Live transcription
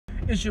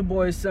It's your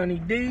boy Sunny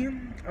D.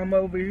 I'm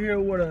over here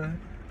with a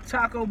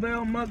Taco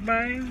Bell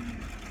mukbang.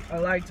 I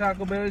like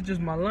Taco Bell, it's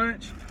just my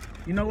lunch.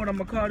 You know what I'm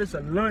gonna call this? A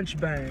lunch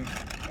bang.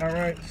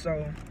 Alright,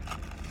 so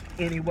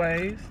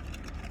anyways.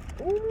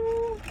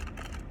 Ooh.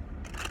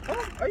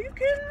 Oh, are you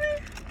kidding me?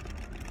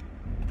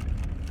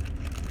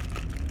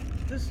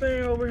 This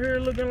thing over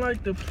here looking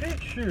like the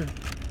picture.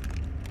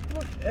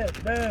 Look at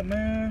that,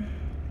 man.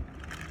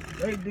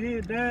 They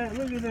did that.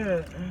 Look at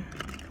that.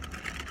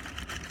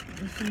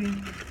 You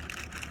see?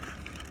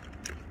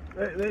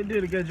 They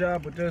did a good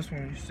job with this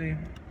one, you see.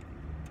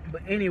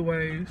 But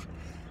anyways,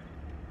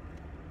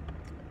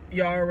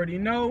 y'all already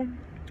know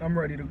I'm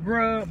ready to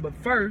grub. But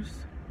first,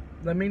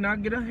 let me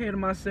not get ahead of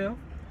myself.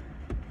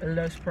 And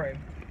let's pray.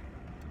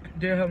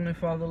 Dear Heavenly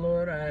Father,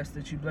 Lord, I ask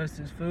that you bless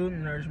this food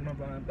and nourish my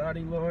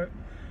body, Lord.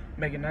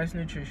 Make it nice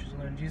and nutritious,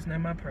 Lord. In Jesus'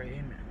 name I pray,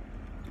 amen.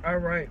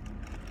 Alright,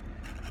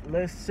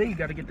 let's see.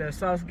 Got to get that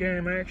sauce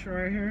game action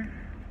right here.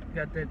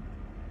 Got that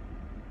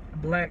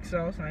black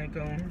sauce. I ain't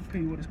going to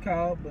repeat what it's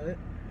called, but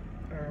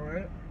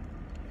alright.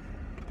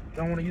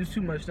 Don't want to use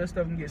too much. That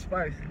stuff can get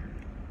spicy.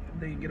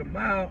 Then you get a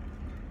mild,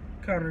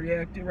 kind of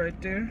reacted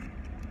right there.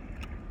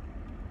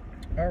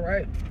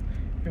 Alright,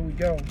 here we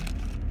go.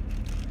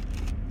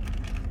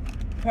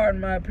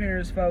 Pardon my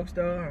appearance, folks,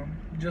 though. I'm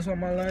just on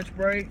my lunch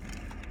break.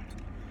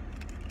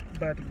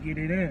 About to get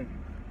it in.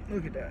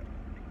 Look at that.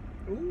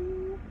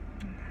 Ooh.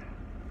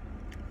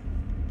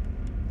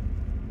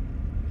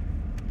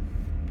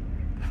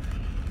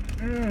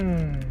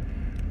 Mmm.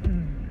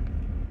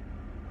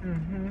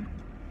 Mm-hmm.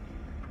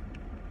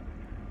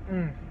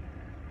 Mm.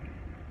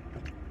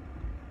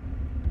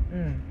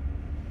 Mm.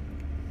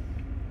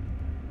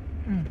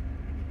 Mm.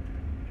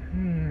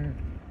 Mm.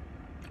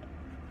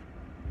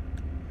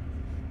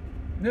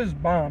 This is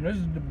bomb. This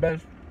is the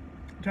best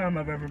time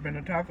I've ever been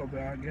to Taco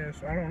Bell, I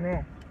guess. I don't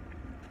know.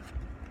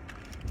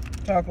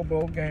 Taco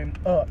Bell game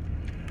up.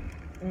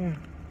 Mm.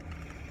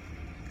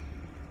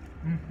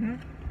 Mm-hmm. Mm.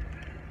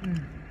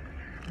 Mm.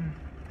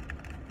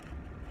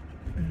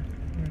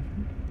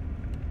 Mm-hmm.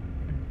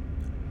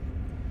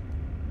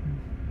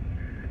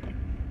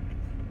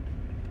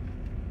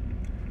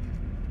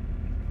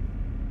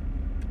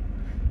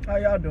 How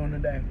y'all doing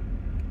today?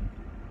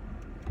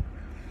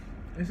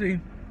 You see,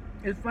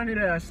 it's funny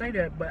that I say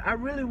that, but I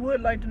really would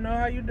like to know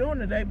how you're doing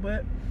today,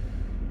 but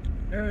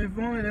if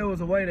only there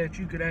was a way that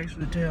you could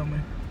actually tell me.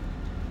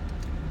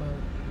 But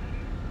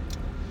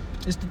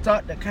it's the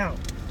thought that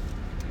counts.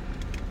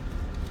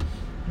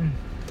 Mm.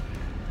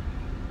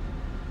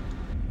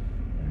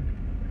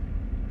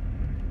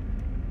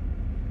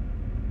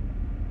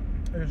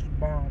 It's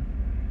bomb.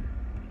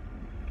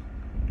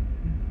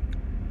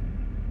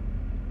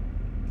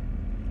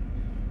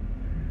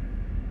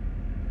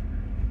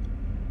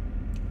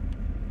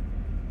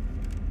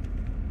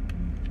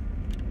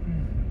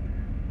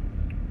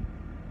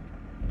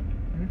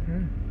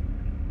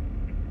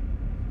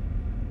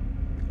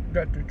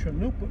 Got the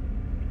chalupa.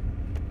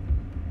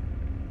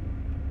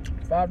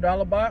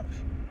 $5 box.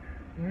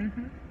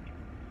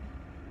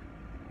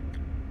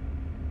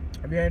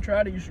 If you ain't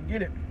tried it, you should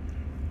get it.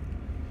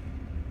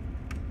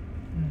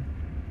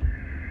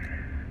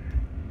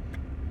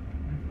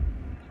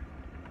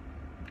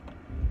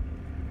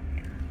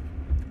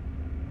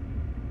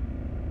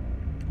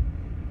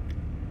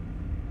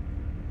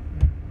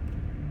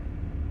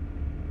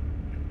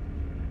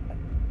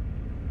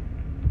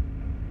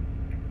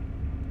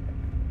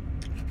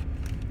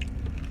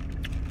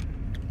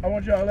 I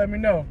want y'all to let me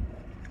know.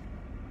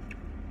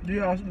 Do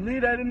y'all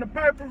leave that in the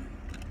paper?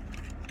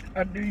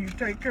 Or do you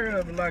take care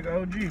of it like an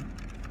OG?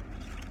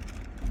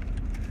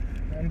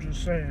 I'm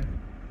just saying.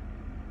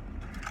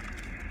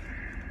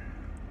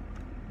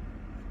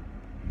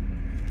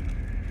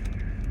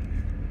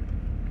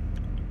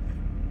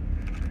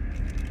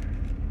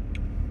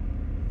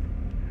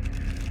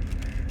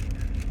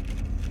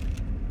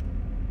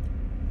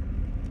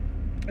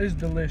 It's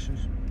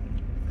delicious.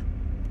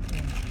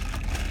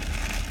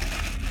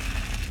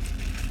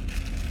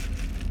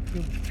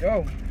 Here we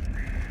go.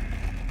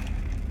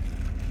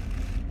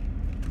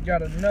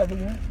 Got another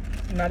one.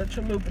 Not a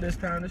chalupa this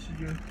time. This is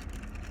your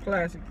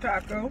classic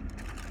taco.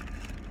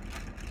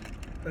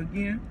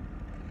 Again,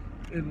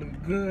 it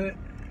looked good.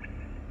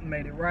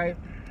 Made it right.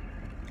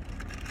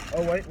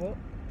 Oh wait, well,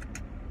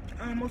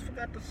 I almost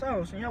forgot the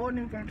sauce, and y'all wasn't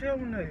even gonna tell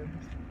me nothing.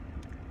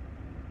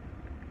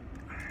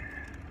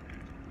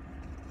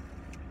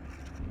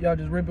 Y'all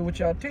just rip it with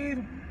y'all teeth?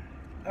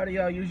 How do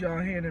y'all use y'all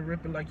hand and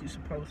rip it like you're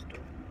supposed to?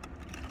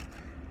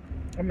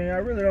 I mean, I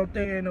really don't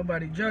think ain't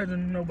nobody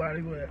judging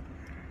nobody with it.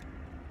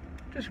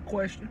 Just a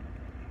question.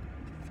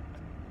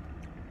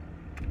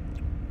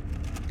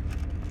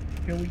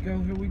 Here we go,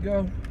 here we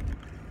go.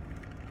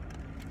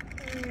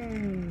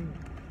 Mm.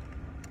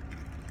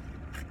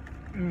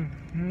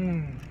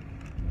 Mm-hmm.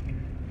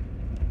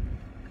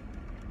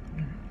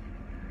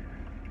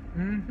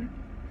 Mm-hmm.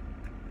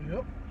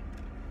 Yep.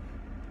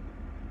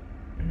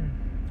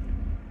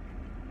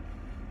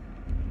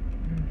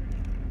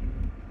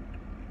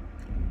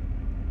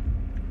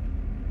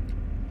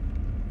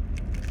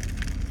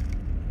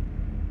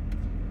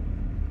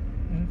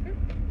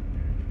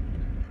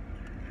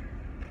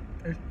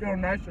 It's still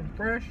nice and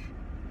fresh.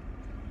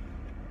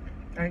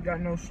 Ain't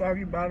got no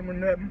soggy bottom or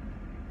nothing.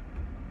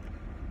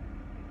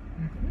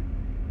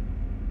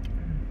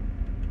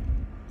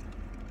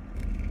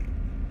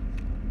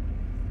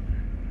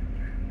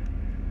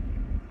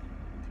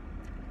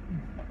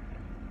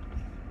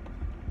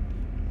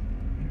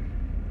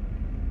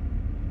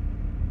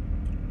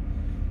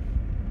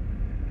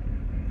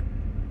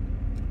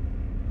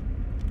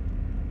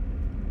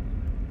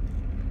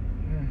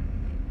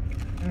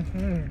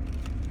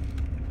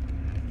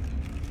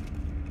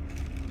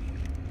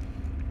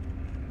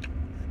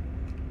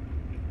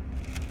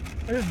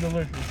 It's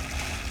delicious.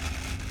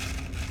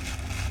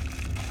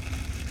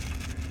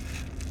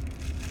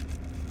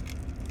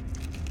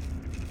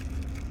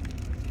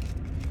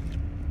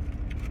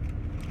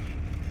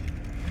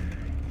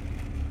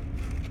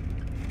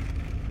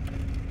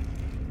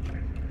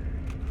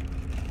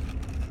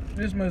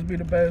 This must be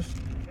the best,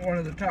 one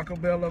of the Taco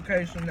Bell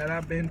locations that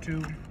I've been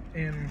to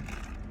in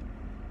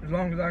as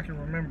long as I can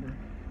remember.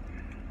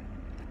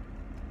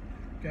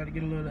 Got to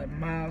get a little of that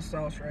mild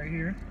sauce right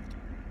here.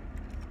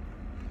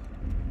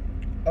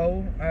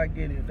 Oh, I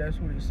get it. That's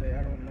what it say.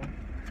 I don't know.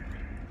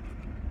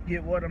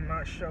 Get what? I'm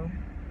not sure.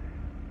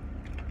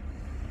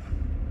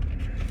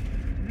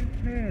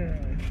 Give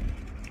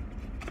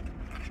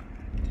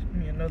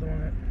me another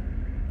one.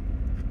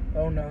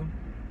 Oh no,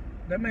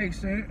 that makes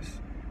sense.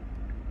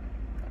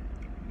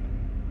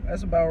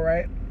 That's about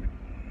right.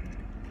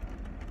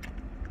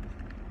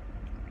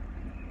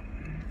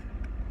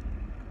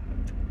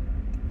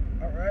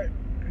 All right.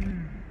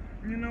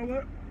 You know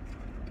what?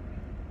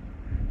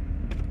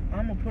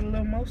 I'm gonna put a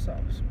little more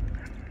sauce.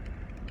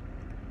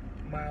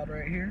 Mild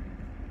right here.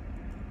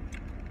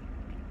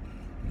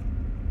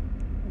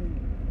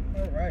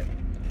 All right.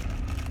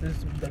 This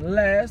is the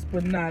last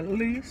but not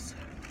least.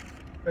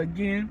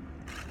 Again,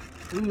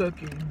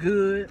 looking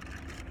good.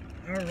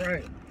 All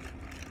right.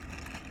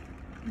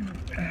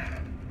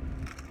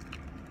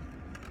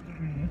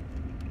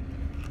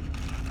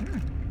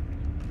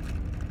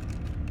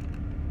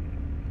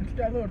 It's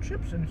got little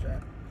chips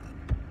inside.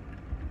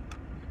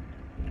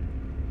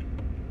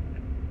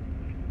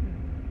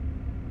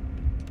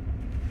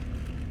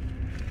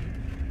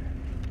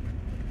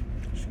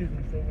 Excuse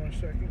me for 1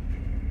 second.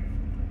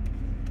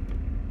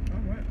 All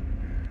right.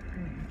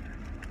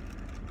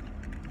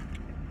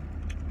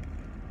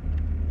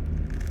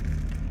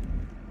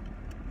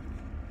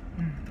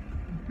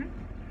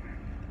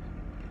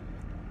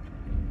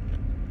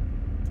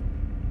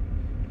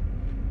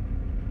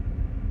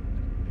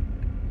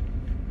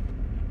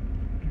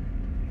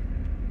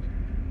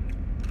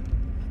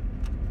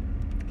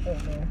 Oh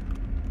no.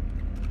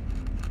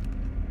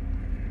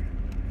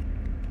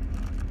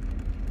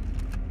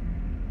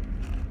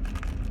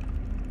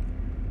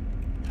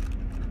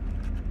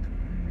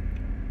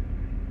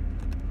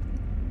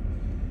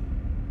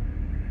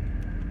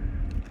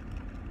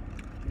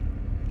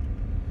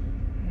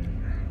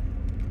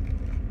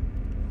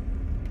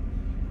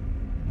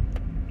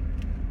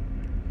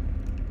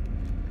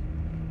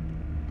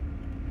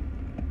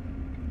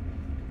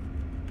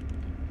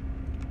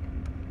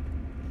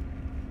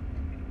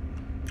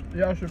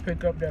 Y'all should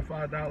pick up that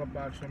 $5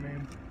 box. I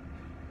mean,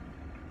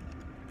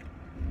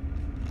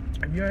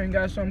 if you ain't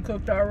got something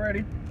cooked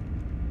already,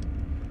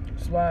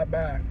 slide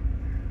by.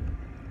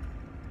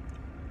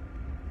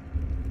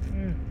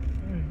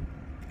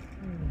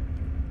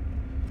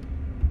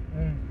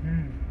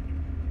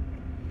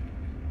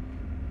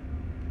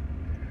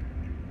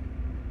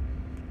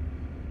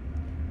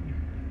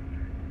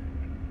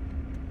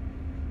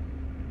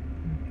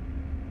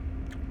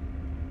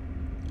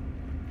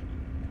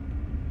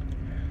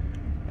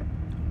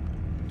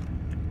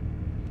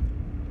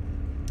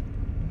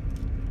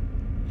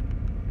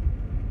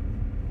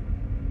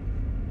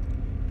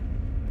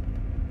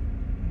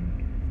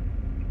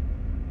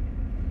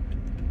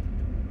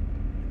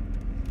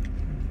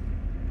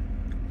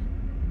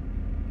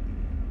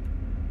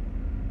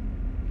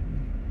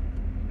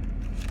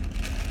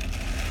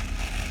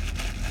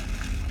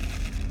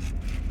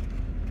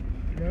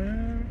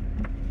 Man,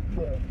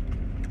 look.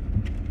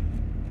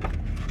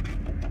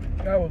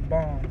 That was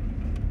bomb.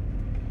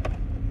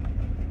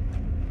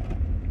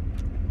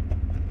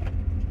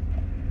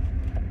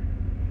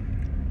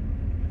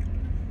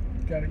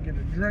 Gotta get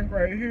a drink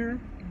right here.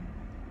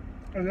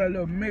 I got a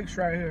little mix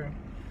right here.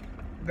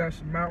 Got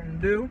some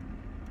Mountain Dew.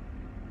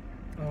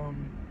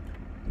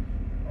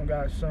 I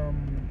got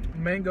some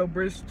mango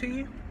brisk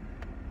tea.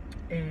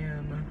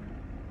 And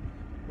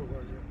what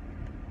was it?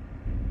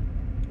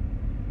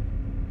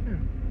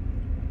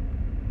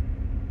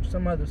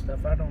 Some other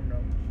stuff, I don't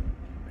know.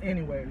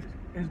 Anyways,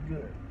 it's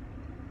good.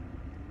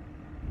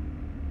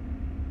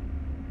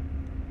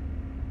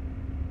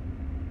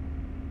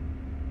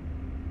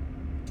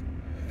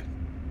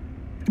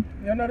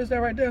 Y'all notice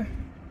that right there?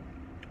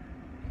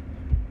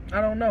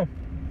 I don't know.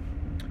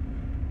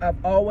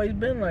 I've always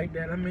been like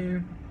that. I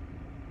mean,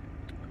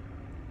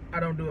 I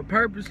don't do it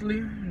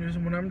purposely. Just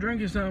when I'm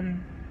drinking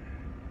something,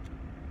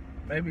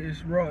 Maybe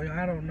it's royal.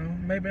 I don't know.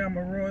 Maybe I'm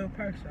a royal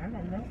person. I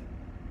don't know.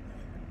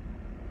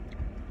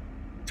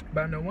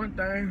 But I know one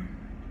thing.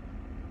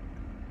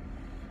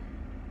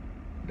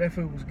 That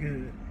food was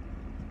good.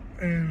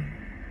 And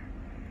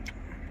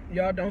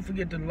y'all don't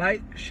forget to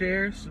like,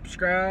 share,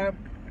 subscribe,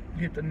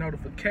 hit the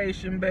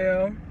notification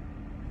bell.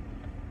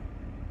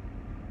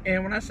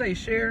 And when I say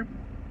share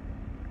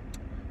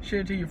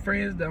it to your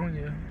friends on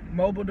your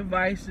mobile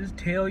devices.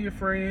 Tell your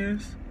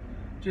friends.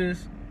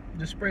 Just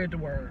spread the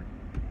word.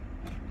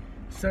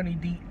 Sunny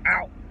D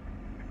out.